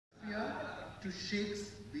to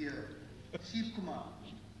Shakespeare. Sheebkumar.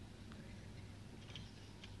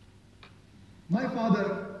 My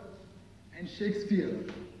father and Shakespeare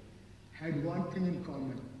had one thing in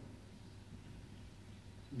common.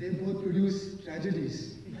 They both produced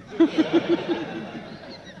tragedies.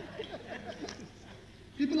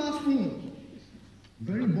 People ask me,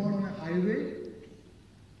 were you born on a highway?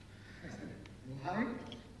 I said, why?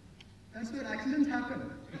 That's where accidents happen.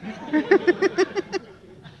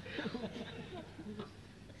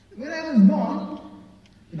 When I was born,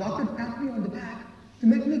 the doctor tapped me on the back to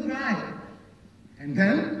make me cry. And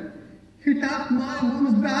then he tapped my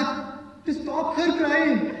mom's back to stop her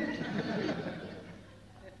crying.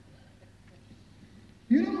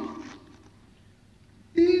 You know,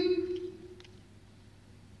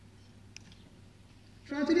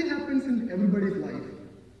 tragedy happens in everybody's life.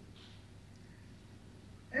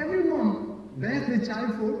 Every mom bears their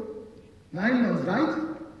child for 9 months, right?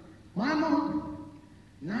 My mom,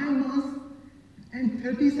 9 months and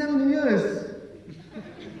 37 years.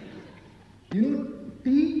 You know,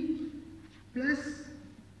 T plus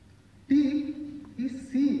T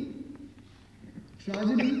is C.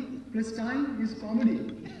 Tragedy plus time is comedy.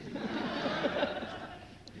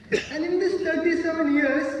 And in this 37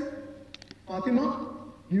 years, Fatima,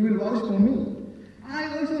 you will vouch for me,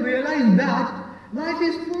 I also realized that life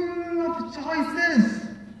is full of choices.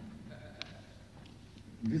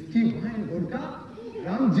 Whiskey, wine, vodka,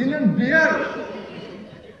 rum, gin and beer.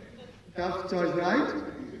 Tough choice, right?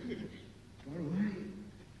 Don't worry.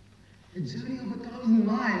 A journey of 1,000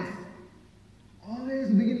 miles always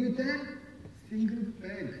begins with a single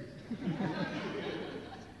peg.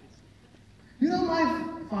 You know, my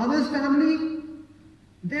father's family,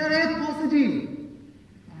 they are A positive,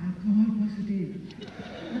 alcohol positive.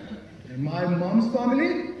 And my mom's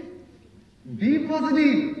family, B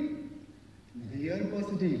positive, beer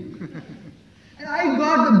positive. And I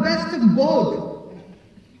got the best of both,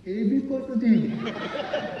 AB positive,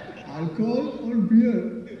 alcohol or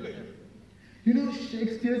beer. You know,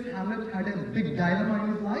 Shakespeare's Hamlet had a big dilemma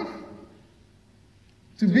in his life.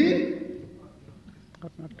 To be Or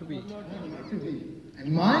not to be. or not to be.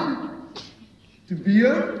 And mine, to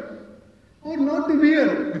beer or not to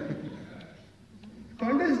beer.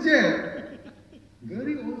 Contest chair. Were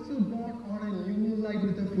you also born on a new moon light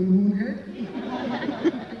with a full moon head?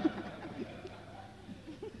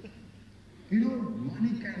 You know,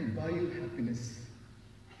 money can buy you happiness.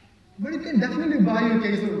 But it can definitely buy you a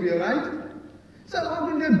case of beer, right? So I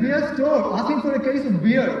went into a beer store asking for a case of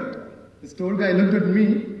beer. The store guy looked at me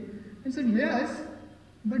and said, yes,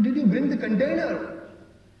 but did you bring the container?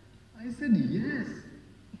 I said, yes.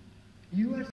 You are